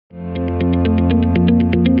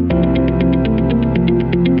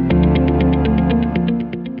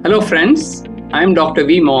Hello friends, I'm Dr.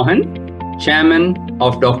 V. Mohan, Chairman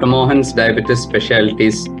of Dr. Mohan's Diabetes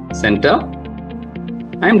Specialities Center.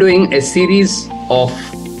 I'm doing a series of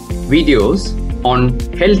videos on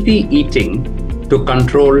healthy eating to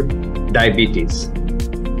control diabetes.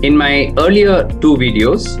 In my earlier two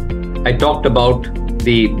videos, I talked about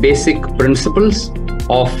the basic principles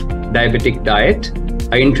of diabetic diet.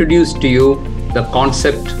 I introduced to you the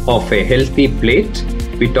concept of a healthy plate.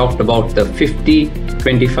 We talked about the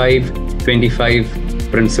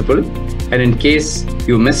 50-25-25 principle. And in case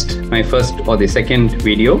you missed my first or the second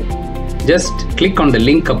video, just click on the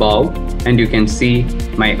link above and you can see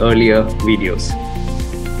my earlier videos.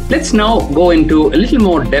 Let's now go into a little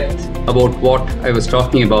more depth about what I was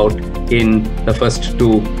talking about in the first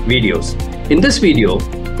two videos. In this video,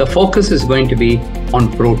 the focus is going to be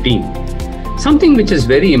on protein, something which is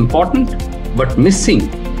very important but missing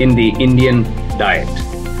in the Indian diet.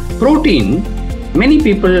 Protein, many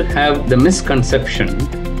people have the misconception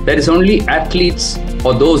that it's only athletes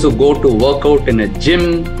or those who go to work out in a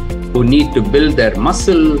gym who need to build their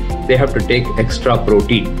muscle, they have to take extra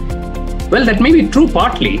protein. Well, that may be true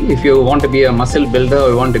partly. If you want to be a muscle builder or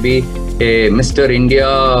you want to be a Mr. India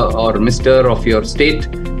or Mr. of your state,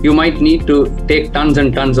 you might need to take tons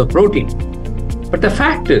and tons of protein. But the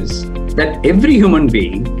fact is that every human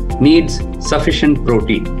being needs sufficient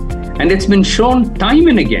protein. And it's been shown time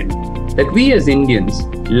and again that we as Indians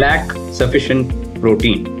lack sufficient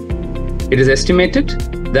protein. It is estimated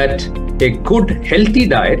that a good healthy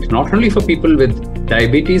diet, not only for people with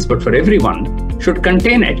diabetes, but for everyone, should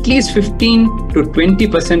contain at least 15 to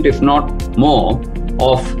 20%, if not more,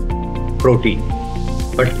 of protein.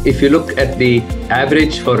 But if you look at the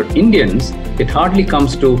average for Indians, it hardly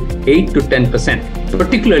comes to 8 to 10%,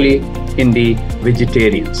 particularly in the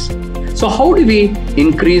vegetarians. So how do we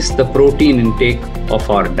increase the protein intake of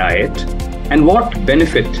our diet, and what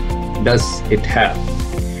benefit does it have?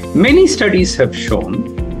 Many studies have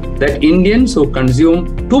shown that Indians who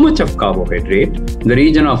consume too much of carbohydrate, in the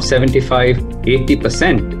region of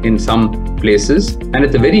 75-80% in some places, and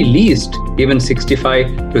at the very least, even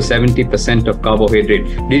 65 to 70% of carbohydrate.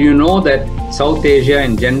 Did you know that South Asia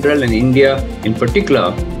in general and India in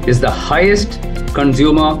particular is the highest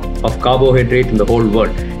consumer of carbohydrate in the whole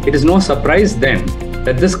world? It is no surprise then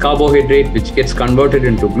that this carbohydrate, which gets converted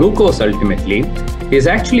into glucose ultimately, is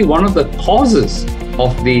actually one of the causes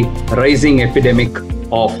of the rising epidemic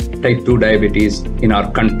of type 2 diabetes in our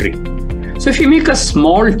country. So if you make a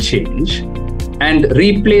small change and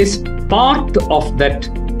replace part of that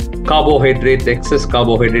carbohydrate, the excess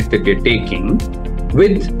carbohydrate that you're taking,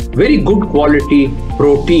 with very good quality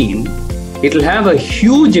protein, it will have a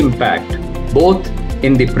huge impact both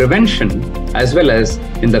in the prevention as well as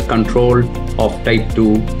in the control of type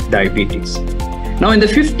 2 diabetes. Now in the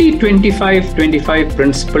 50-25-25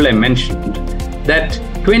 principle I mentioned that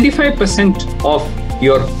 25% of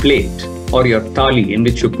your plate or your thali in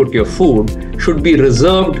which you put your food should be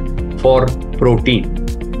reserved for protein.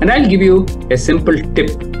 And I'll give you a simple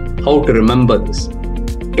tip how to remember this.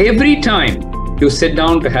 Every time you sit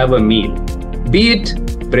down to have a meal, be it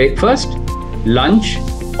breakfast, lunch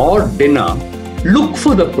or dinner, look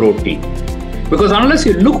for the protein. Because unless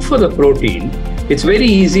you look for the protein, it's very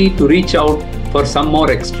easy to reach out for some more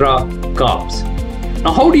extra carbs.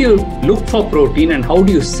 Now, how do you look for protein and how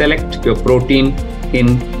do you select your protein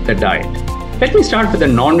in the diet? Let me start with the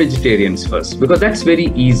non-vegetarians first, because that's very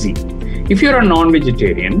easy. If you're a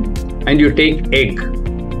non-vegetarian and you take egg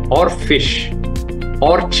or fish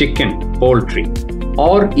or chicken, poultry,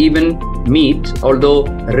 or even meat, although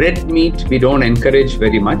red meat we don't encourage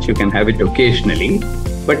very much, you can have it occasionally,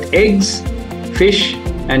 but eggs, fish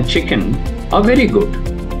and chicken are very good.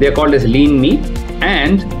 They are called as lean meat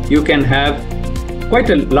and you can have quite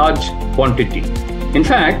a large quantity. In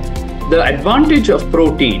fact, the advantage of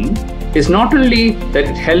protein is not only that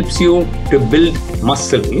it helps you to build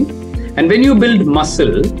muscle, and when you build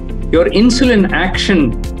muscle, your insulin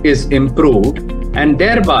action is improved and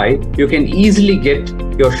thereby you can easily get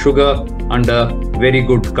your sugar under very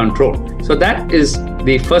good control. So that is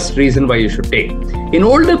the first reason why you should take. In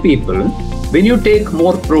older people, when you take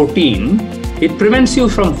more protein, it prevents you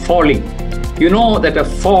from falling. You know that a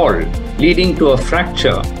fall leading to a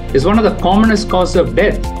fracture is one of the commonest causes of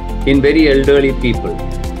death in very elderly people.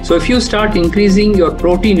 So if you start increasing your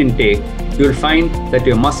protein intake, you'll find that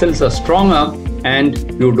your muscles are stronger and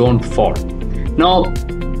you don't fall. Now,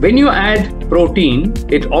 when you add protein,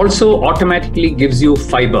 it also automatically gives you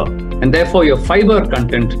fiber, and therefore your fiber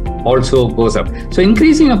content also goes up. So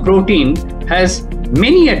increasing your protein has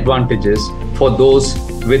many advantages for those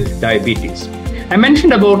with diabetes. I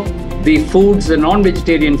mentioned about the foods, the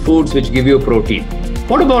non-vegetarian foods which give you protein.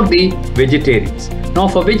 What about the vegetarians? Now,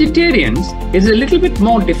 for vegetarians, it's a little bit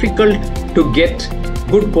more difficult to get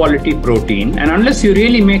good quality protein, and unless you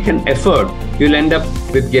really make an effort, you'll end up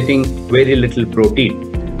with getting very little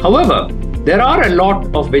protein. However, there are a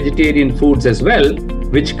lot of vegetarian foods as well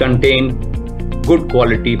which contain good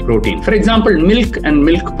quality protein. For example, milk and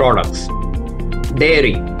milk products,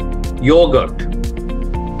 dairy, yogurt,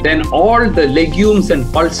 then all the legumes and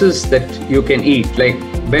pulses that you can eat like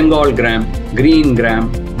Bengal gram, green gram,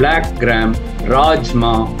 black gram,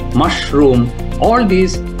 rajma, mushroom, all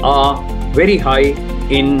these are very high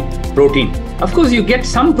in protein. Of course, you get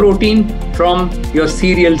some protein from your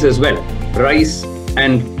cereals as well, rice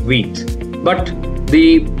and wheat. But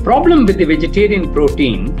the problem with the vegetarian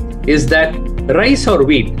protein is that rice or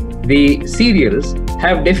wheat, the cereals,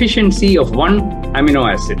 have deficiency of one amino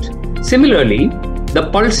acid. Similarly, the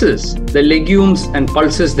pulses, the legumes and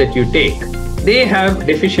pulses that you take, they have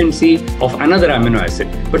deficiency of another amino acid.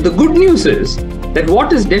 But the good news is that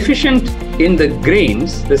what is deficient in the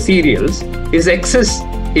grains, the cereals, is excess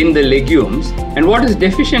in the legumes, and what is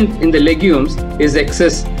deficient in the legumes is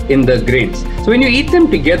excess in the grains. So when you eat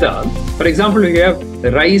them together, for example, if you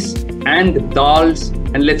have rice and dals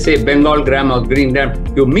and let's say Bengal gram or green gram,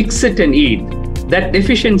 you mix it and eat, that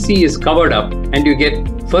deficiency is covered up and you get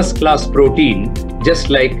first class protein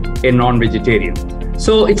just like a non-vegetarian.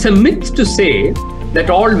 So it's a myth to say that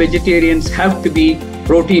all vegetarians have to be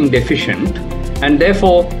protein deficient, and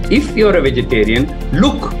therefore if you're a vegetarian,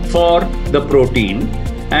 look for the protein,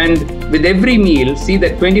 and with every meal see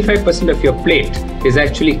that 25% of your plate is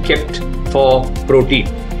actually kept for protein.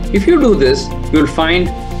 If you do this, you'll find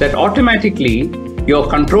that automatically your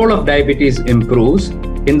control of diabetes improves.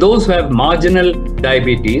 In those who have marginal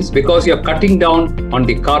diabetes, because you're cutting down on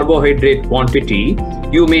the carbohydrate quantity,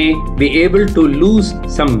 you may be able to lose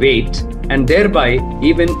some weight and thereby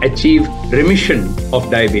even achieve remission of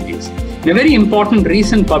diabetes. In a very important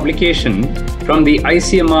recent publication from the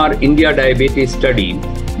ICMR India Diabetes Study,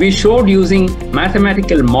 we showed using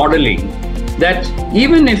mathematical modeling that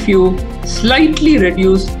even if you slightly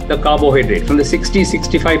reduce the carbohydrate from the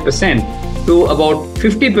 60-65% to about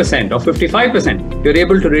 50% or 55%, you're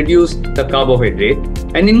able to reduce the carbohydrate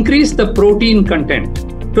and increase the protein content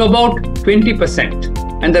to about 20%.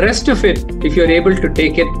 And the rest of it, if you're able to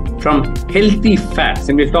take it from healthy fats,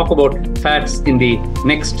 and we'll talk about fats in the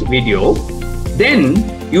next video, then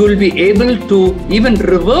you will be able to even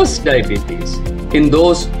reverse diabetes in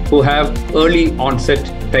those who have early onset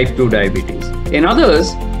type 2 diabetes. In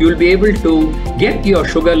others, you will be able to get your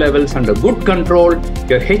sugar levels under good control,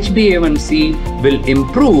 your HbA1c will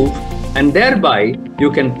improve, and thereby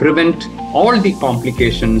you can prevent all the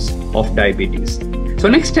complications of diabetes. So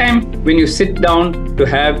next time when you sit down to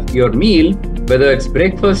have your meal, whether it's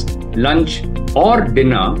breakfast, lunch or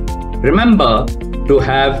dinner, remember to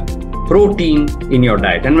have protein in your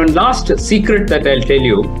diet. And one last secret that I'll tell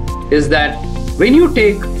you is that when you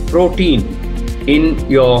take protein in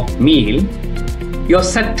your meal, your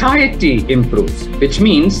satiety improves, which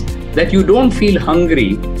means that you don't feel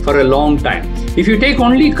hungry for a long time. If you take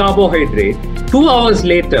only carbohydrate, 2 hours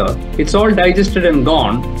later, it's all digested and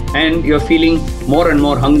gone, and you're feeling more and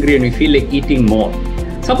more hungry and you feel like eating more.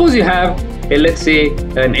 Suppose you have, let's say,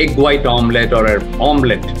 an egg white omelette or an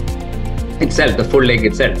omelette itself, the full egg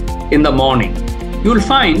itself, in the morning. You'll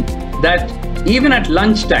find that even at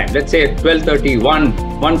lunchtime, let's say at 12:30,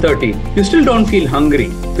 1:30, you still don't feel hungry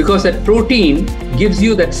because that protein gives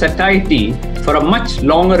you that satiety for a much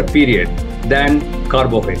longer period than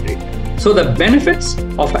carbohydrate. So the benefits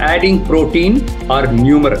of adding protein are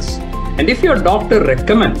numerous. And if your doctor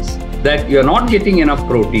recommends that you're not getting enough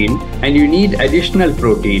protein and you need additional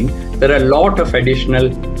protein, there are a lot of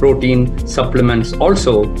additional protein supplements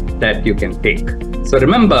also that you can take. So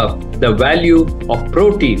remember the value of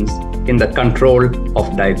proteins in the control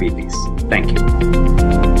of diabetes. Thank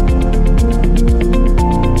you.